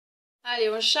Allez,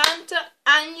 on chante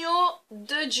Agneau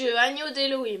de Dieu, Agneau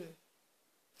d'Élohim.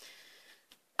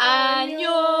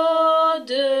 Agneau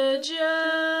de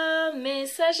Dieu,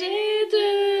 messager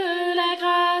de la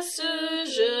grâce,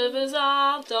 je veux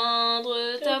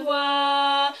entendre ta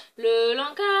voix, le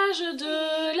langage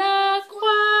de la croix.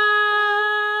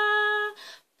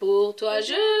 Pour toi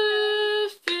je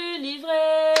fus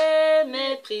livré,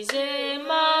 méprisé,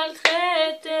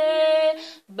 maltraité,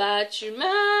 battu,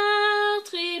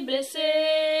 meurtri,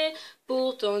 blessé,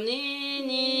 pour ton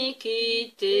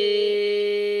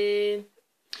iniquité.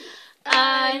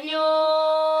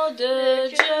 Agneau de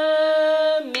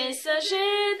Dieu,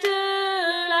 messager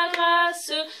de la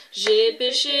grâce, j'ai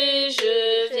péché,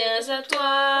 je viens à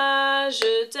toi,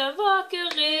 je t'invoque,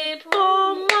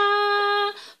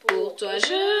 réponds-moi. Pour toi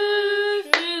je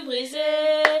fus brisé,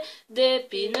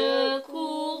 d'épines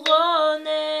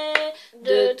couronné,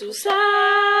 de tout ça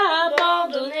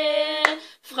abandonné,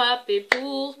 frappé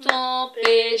pour ton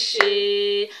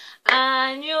péché.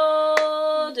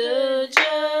 Agneau de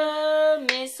Dieu,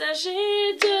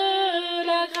 messager de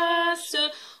la grâce,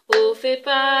 ô fais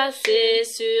passer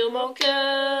sur mon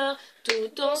cœur tout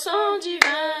ton sang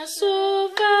divin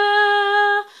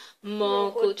sauveur. Mon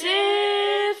côté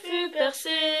fut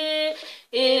percé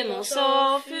et mon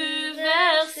sang fut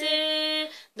versé,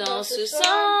 dans ce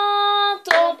sang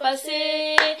ton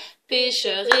passé,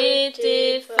 pécheur est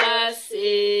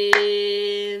effacé.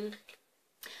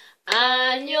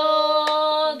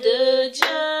 Agneau de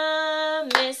Dieu,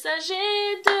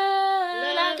 messager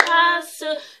de la grâce,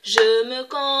 je me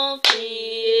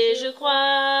confie et je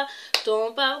crois,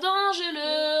 ton pardon je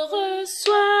le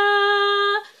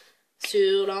reçois.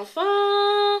 Sur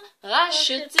l'enfant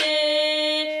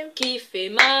racheté, qui fait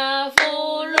ma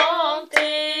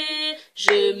volonté,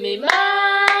 je mets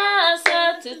ma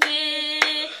sainteté,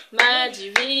 ma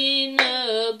divine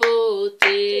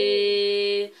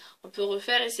beauté. On peut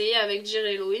refaire, essayer avec Dire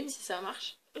Elohim si ça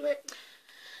marche. Ouais.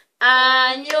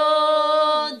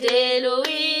 Agneau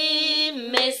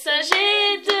d'Elohim,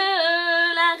 messager de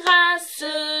la grâce,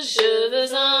 je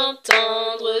veux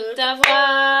entendre ta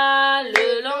voix,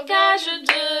 le langage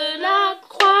de la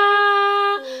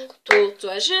croix. Pour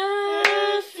toi je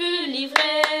fus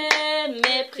livré,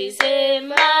 méprisé,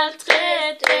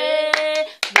 maltraité,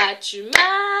 battu,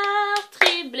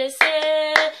 meurtri,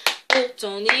 blessé, pour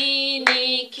ton iniquité.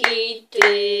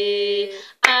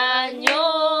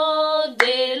 Agneau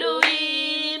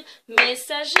d'Élohim,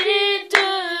 messager de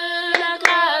la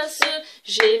grâce,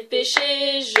 j'ai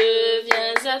péché, je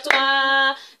viens à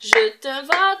toi, je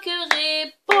t'invoque,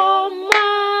 réponds-moi.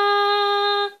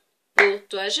 Pour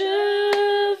toi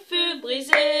je fus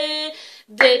brisé,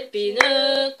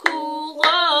 d'épines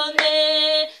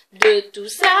couronné, de tout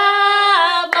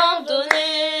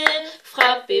abandonné,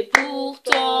 frappé pour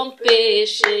ton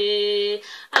péché.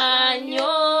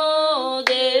 Agneau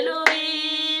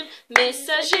d'Élohim,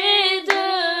 messager de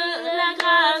la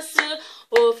grâce,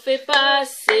 ô fais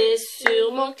passer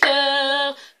sur mon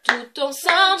cœur tout ton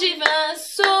sang divin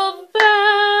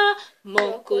sauveur.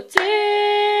 Mon côté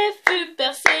fut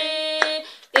percé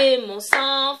et mon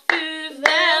sang fut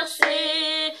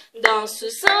versé, dans ce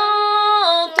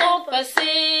sang ton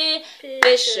passé,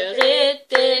 pécheur est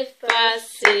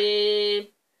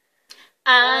effacé.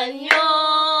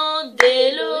 Agneau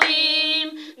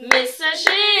d'Élohim,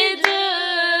 messager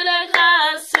de la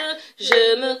grâce,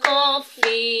 je me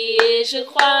confie et je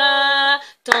crois,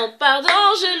 ton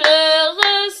pardon je le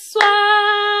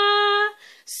reçois.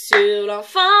 Sur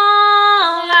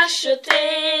l'enfant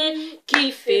racheté,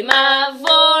 qui fait ma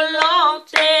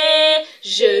volonté,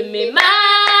 je mets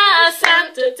ma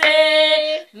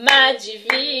sainteté, ma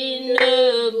divine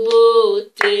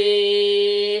beauté.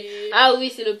 Ah oui,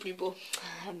 c'est le plus beau.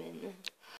 Amen.